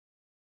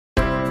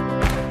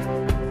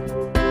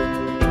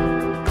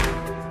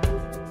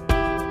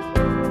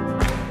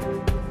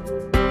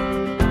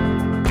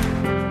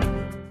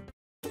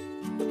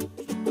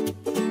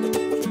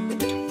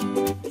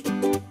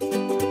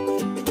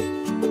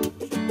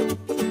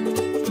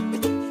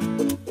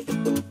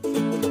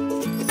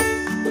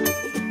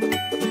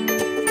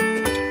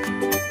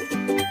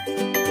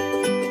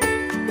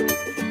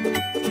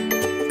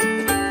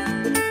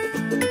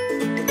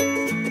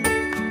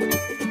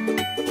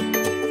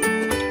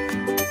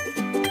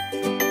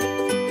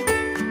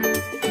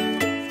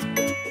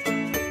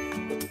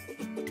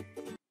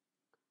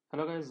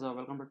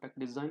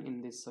design.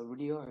 In this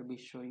video I'll be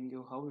showing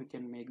you how we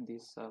can make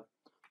this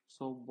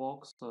soap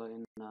box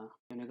in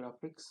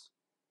Unigraphics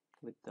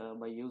with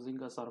by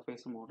using a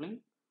surface modeling.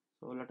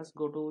 So let us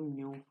go to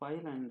new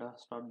file and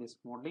start this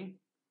modeling.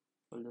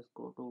 We'll just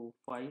go to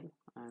file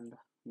and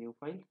new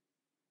file.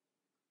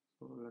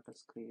 So let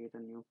us create a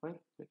new file.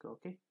 Click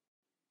OK.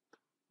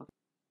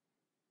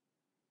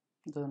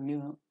 The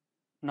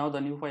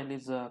new file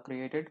is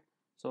created.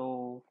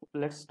 So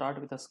let's start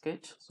with a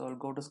sketch. So I'll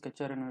go to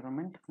sketcher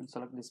environment and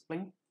select this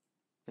plane.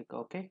 Click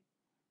OK.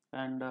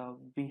 And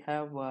we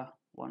have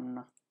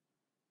one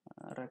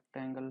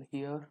rectangle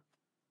here,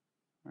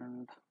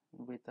 and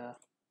with a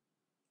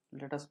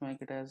let us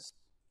make it as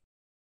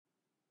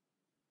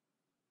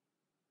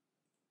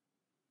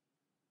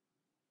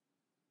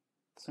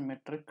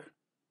symmetric.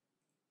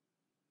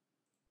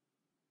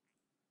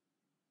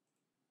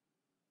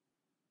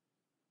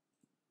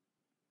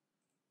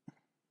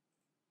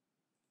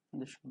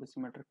 This should be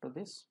symmetric to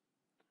this.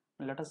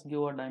 Let us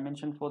give a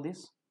dimension for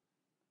this.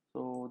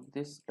 So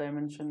this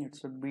dimension, it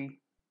should be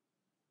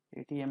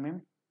 80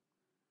 mm,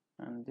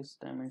 and this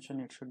dimension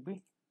it should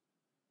be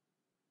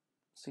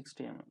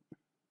 60 mm.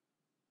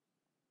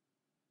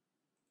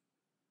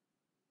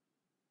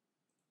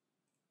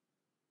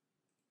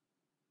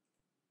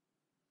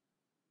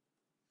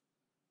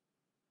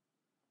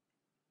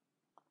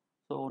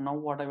 So now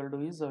what I will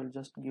do is I will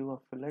just give a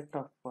fillet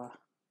of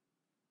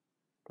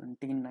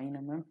 29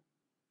 mm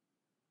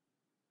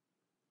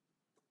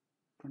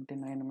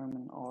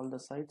in all the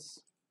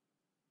sides.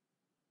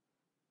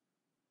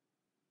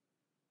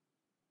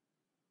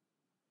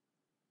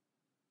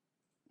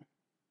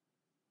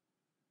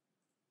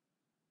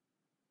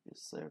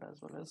 This side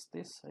as well as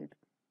this side.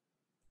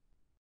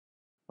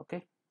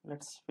 Okay,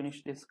 let's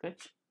finish this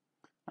sketch.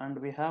 And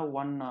we have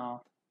one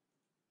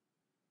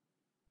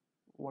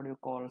what do you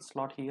call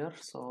slot here.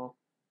 So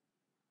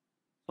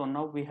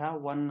now we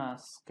have one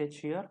sketch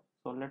here.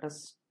 So let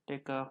us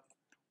take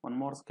one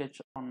more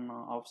sketch on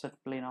offset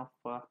plane of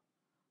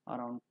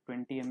around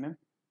 20 mm.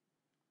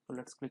 So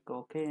let's click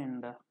OK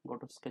and go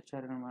to sketch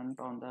environment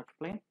on that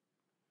plane.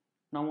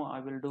 Now I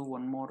will do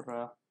one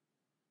more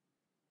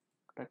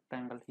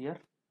rectangle here.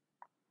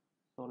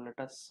 So let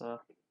us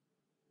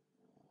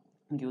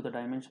give the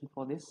dimension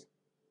for this.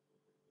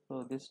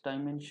 So this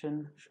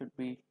dimension should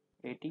be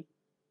 80.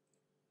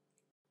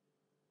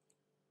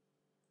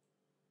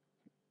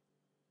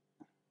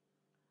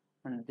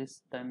 And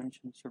this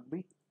dimension should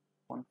be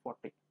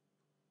 140.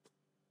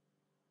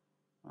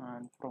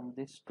 And from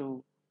this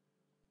to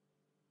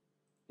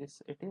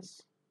this it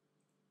is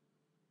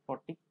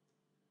 40.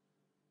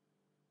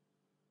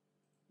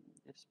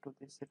 This to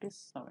this it is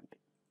 70.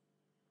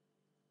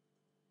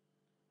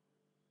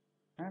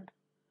 And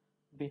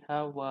we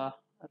have a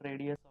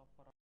radius of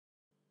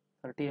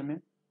around 30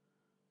 mm.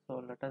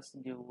 So let us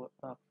give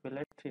a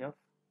fillet here.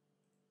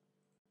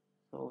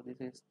 So this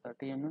is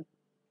 30 mm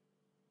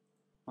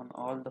on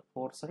all the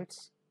four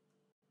sides.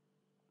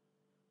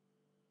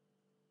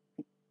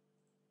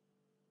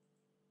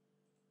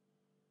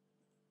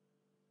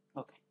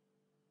 Okay,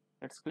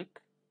 let's click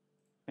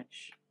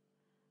finish.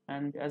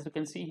 And as you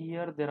can see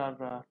here, there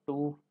are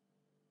two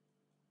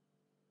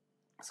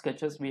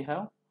sketches we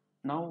have.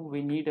 Now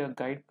we need a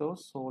guide curve,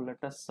 so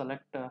let us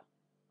select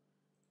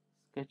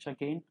sketch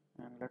again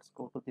and let's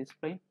go to this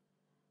plane,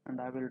 and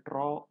I will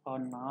draw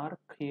an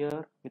arc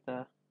here with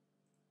a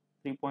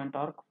 3-point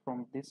arc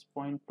from this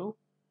point to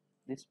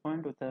this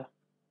point with a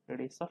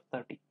radius of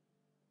 30.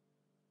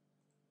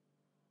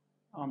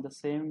 In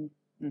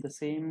the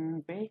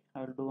same way I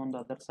will do on the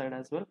other side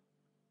as well.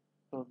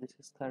 So this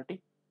is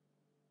 30.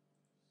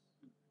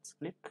 Let's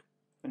click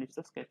finish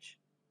the sketch.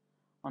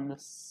 On the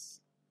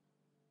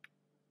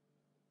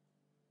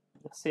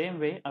same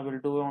way I will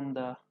do on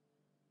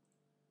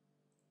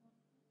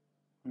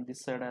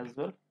this side as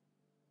well.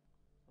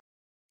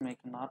 Make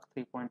an arc,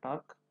 3-point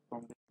arc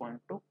from this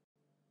point to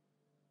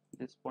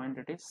this point,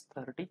 it is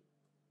 30.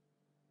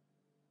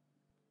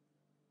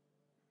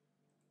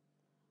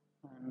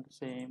 And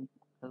same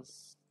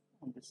as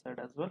on this side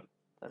as well,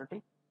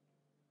 30.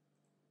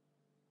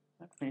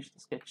 And finish the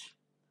sketch.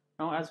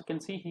 Now as you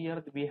can see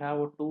here, we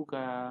have two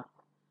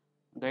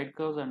guide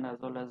curves and as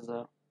well as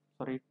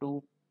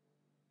two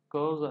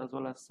curves as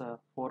well as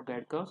 4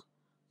 guide curves.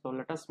 So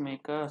let us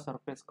make a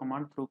surface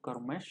command through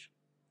curve mesh.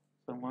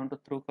 So I'm going to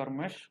through curve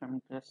mesh.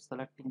 I'm just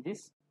selecting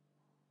this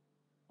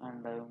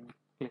and I'm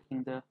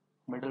clicking the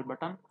middle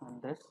button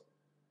and this,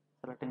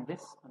 selecting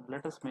this, and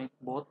let us make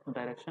both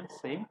directions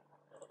same.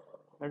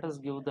 Let us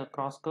give the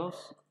cross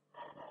curves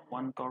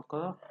one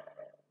curve,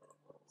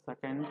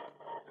 second,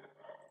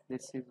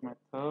 this is my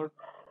third,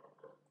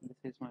 this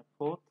is my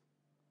fourth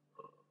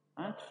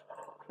and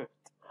fifth.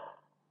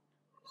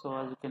 So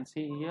as you can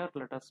see here,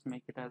 let us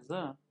make it as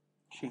a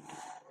sheet.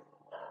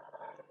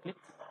 Click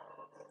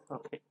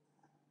OK.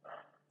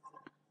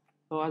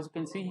 So as you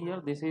can see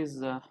here, this is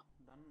done.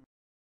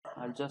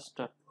 I'll just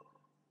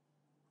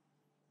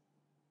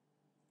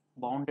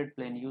bounded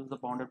plane, use the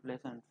bounded plane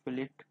and fill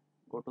it.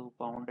 Go to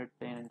bounded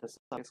plane in the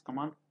surface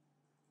command.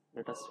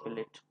 Let us fill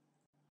it.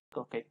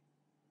 OK.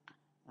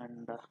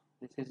 and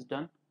this is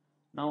done.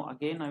 Now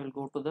again I will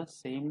go to the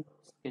same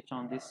sketch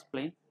on this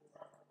plane,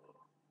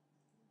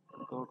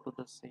 go to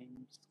the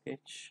same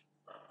sketch,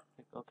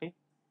 click OK,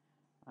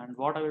 and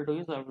what I will do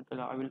is I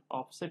will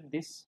offset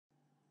this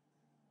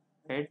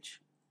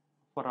edge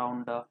for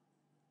around 3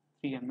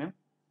 mm.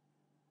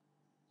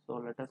 So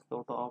let us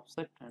go to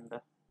offset and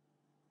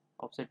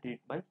offset it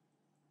by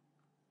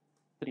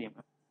 3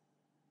 mm.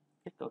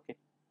 Click OK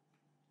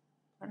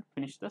and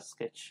finish the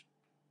sketch.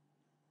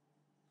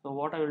 So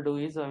what I will do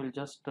is I will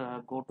just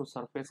go to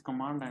surface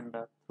command and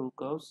through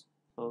curves.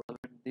 So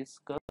select this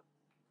curve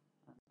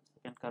and the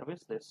second curve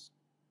is this.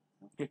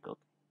 Click OK.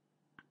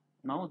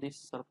 Now this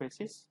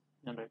surface is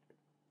generated.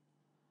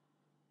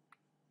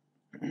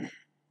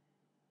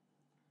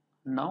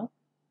 Now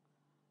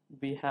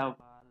we have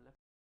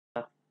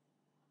left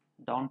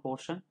down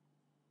portion.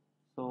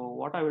 So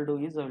what I will do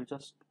is I will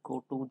just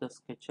go to the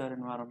sketcher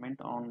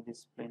environment on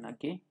this plane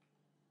again,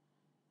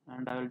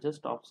 and I will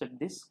just offset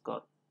this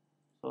curve.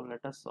 So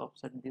let us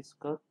offset this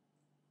curve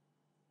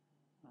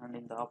and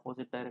in the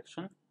opposite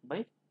direction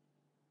by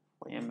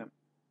 5 mm.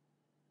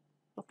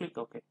 So click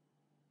OK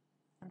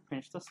and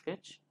finish the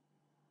sketch.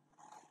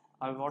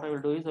 What I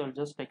will do is I will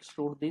just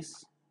extrude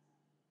this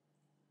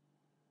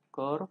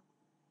curve,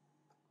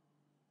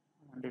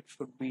 and it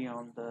should be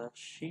on the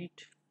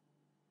sheet.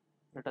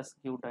 Let us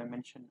give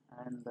dimension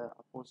and the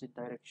opposite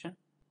direction,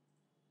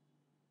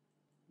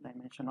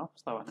 dimension of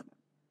 7 mm.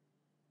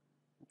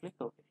 Click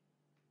OK.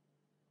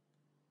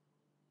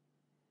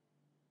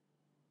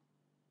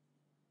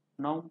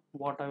 Now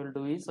what I will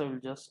do is I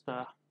will just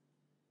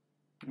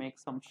make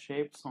some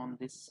shapes on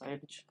this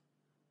edge.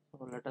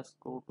 So let us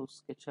go to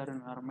sketcher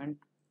environment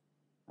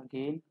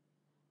again,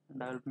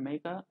 and I will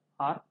make a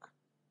arc.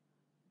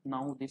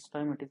 Now this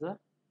time it is a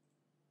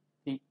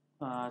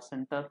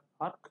center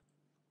arc.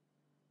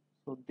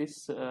 So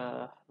this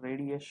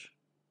radius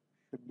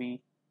should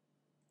be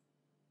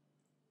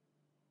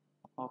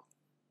of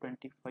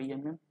 25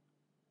 mm,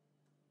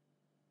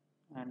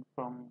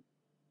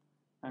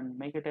 and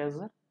make it as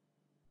a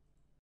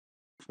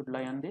should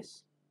lie on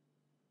this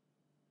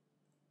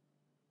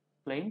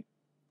plane.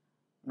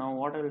 Now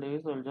what I will do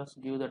is I will just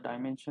give the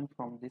dimension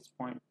from this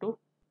point to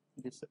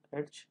this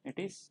edge. It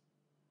is,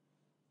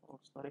 oh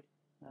sorry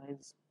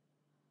guys,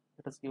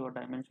 let us give a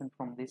dimension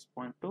from this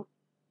point to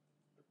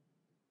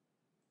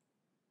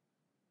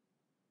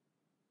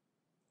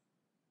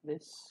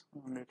this,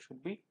 and it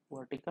should be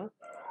vertical,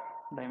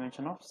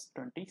 dimension of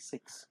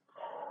 26,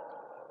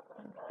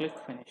 and click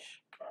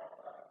finish.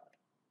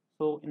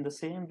 So in the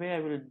same way I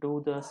will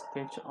do the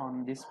sketch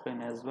on this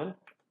plane as well.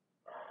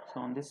 So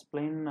on this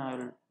plane I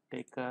will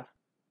take a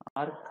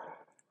arc,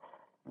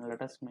 and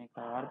let us make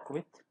an arc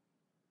with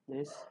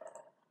this,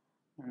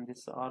 and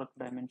this arc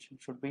dimension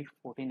should be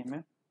 14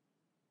 mm,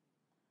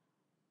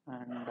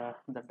 and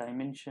the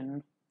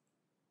dimension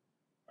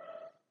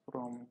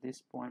from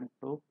this point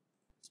to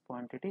this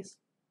point it is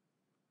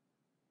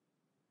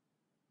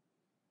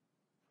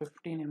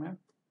 15 mm,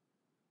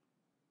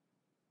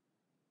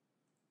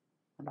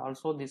 and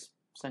also this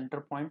center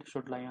point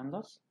should lie on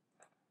this.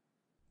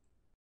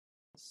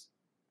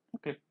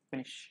 Okay,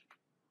 finish.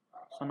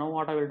 So now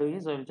what I will do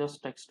is I will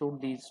just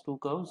extrude these two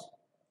curves.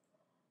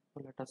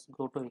 So let us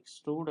go to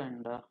extrude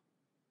and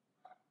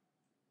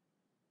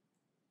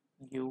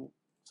give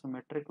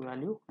symmetric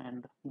value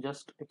and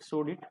just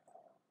extrude it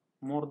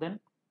more than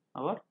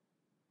our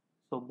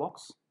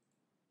box.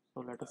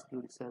 So let us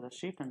give this as a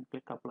sheet and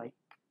click apply.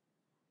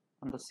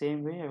 On the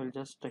same way I will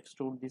just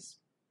extrude this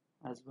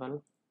as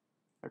well.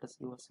 Let us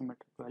give a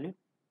symmetric value,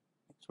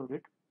 extrude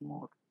it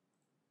more.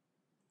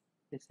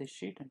 This is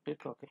sheet and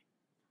click OK.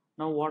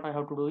 Now what I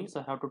have to do is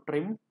I have to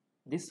trim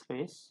this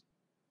face,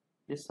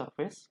 this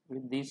surface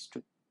with these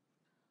two.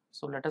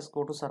 So let us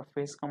go to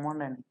surface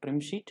command and trim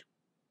sheet.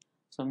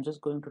 So I'm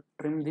just going to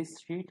trim this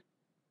sheet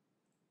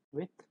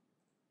with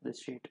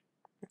this sheet,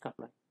 click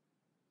apply.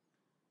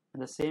 In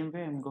the same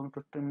way I'm going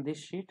to trim this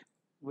sheet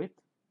with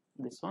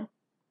this one,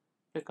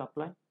 click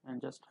apply,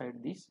 and just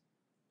hide these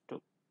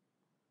two.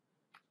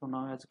 So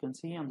now as you can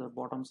see on the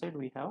bottom side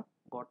we have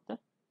got the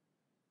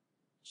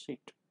sheet.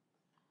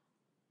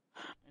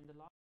 In the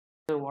last,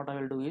 what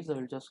I will do is I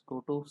will just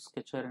go to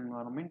sketcher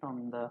environment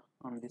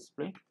on this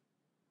plane.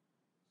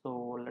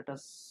 So let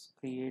us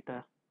create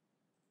a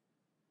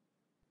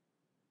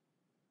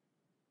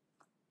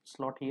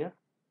slot here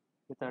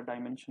with a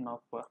dimension of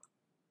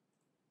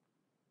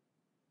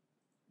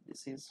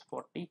this is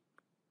 40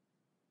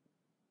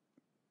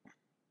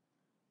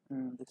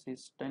 and this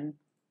is 10,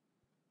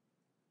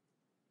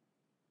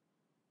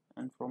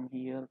 and from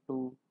here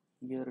to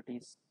here it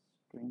is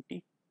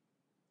 20.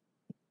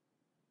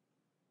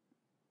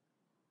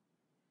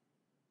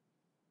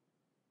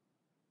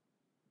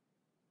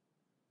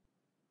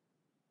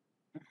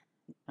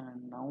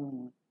 And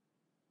now,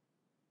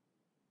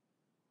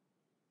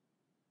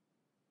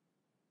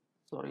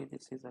 sorry,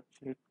 this is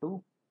actually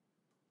 2,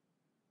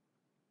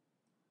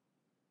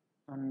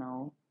 and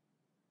now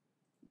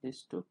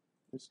this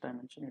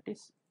dimension it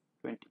is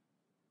 20.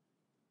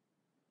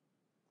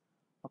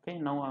 Okay,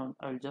 now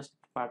I will just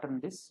pattern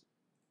this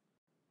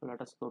So let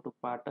us go to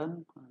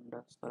pattern and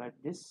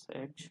select this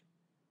edge,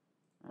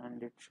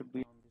 and it should be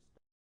on this.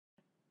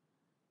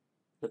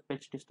 The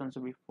pitch distance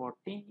will be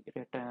 40.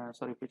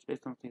 Pitch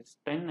distance is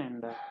 10,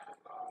 and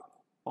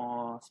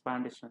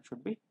span distance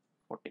should be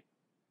 40.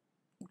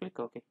 Click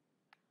OK.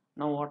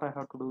 Now what I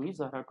have to do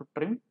is I have to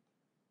trim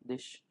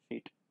this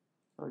sheet.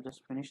 So I'll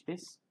just finish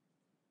this,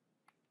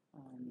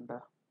 and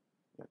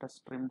let us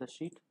trim the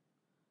sheet.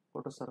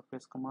 Go to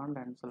surface command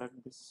and select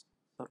this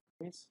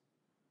surface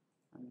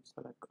and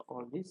select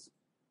all these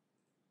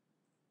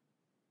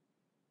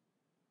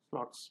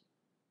slots,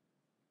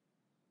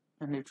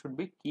 and it should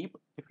be keep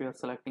if you are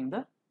selecting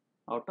the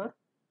outer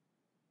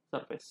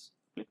surface.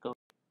 Click OK.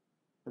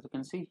 As you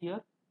can see here,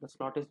 the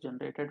slot is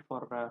generated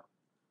for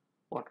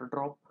water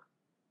drop.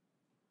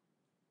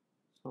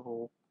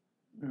 So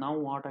now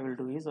what I will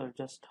do is I'll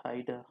just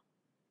hide,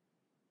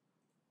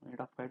 instead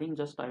of hiding,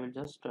 I will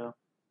just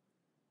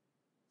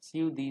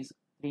sieve these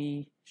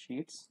 3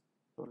 sheets.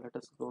 So let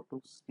us go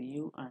to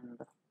sieve, and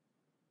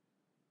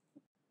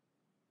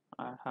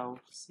I have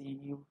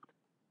sieved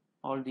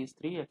all these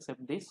 3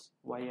 except this.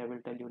 Why I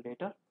will tell you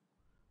later.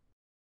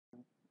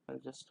 I'll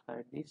just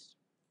hide this.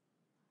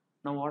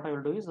 Now what I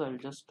will do is I'll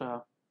just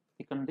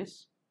thicken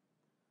this.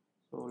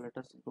 So let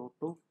us go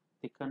to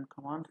thicken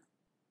command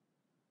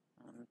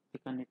and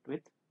thicken it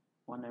with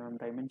 1 mm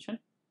dimension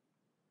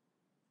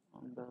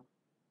on the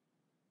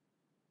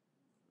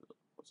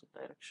opposite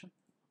direction.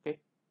 Okay,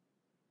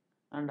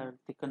 and I will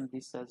thicken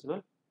this as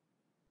well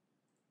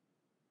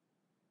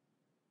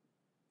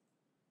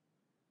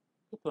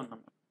with 1 mm.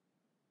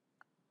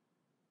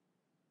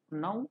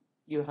 Now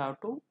you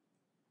have to,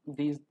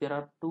 there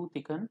are 2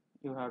 thicken,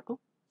 you have to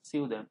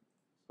sieve them.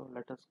 So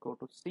let us go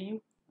to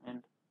sieve,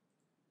 and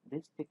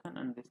this thicken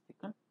and this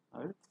thicken I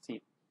will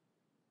sieve.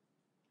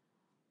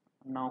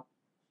 Now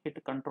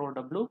hit Ctrl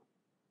W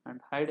and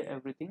hide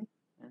everything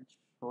and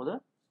show the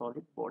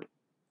solid body.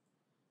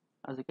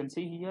 As you can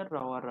see here,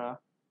 our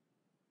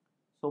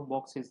soap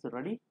box is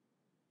ready.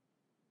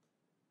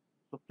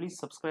 So please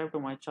subscribe to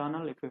my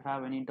channel. If you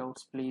have any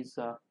doubts, please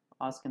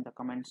ask in the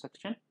comment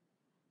section.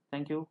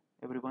 Thank you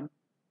everyone.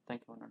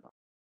 Thank you, Ananda.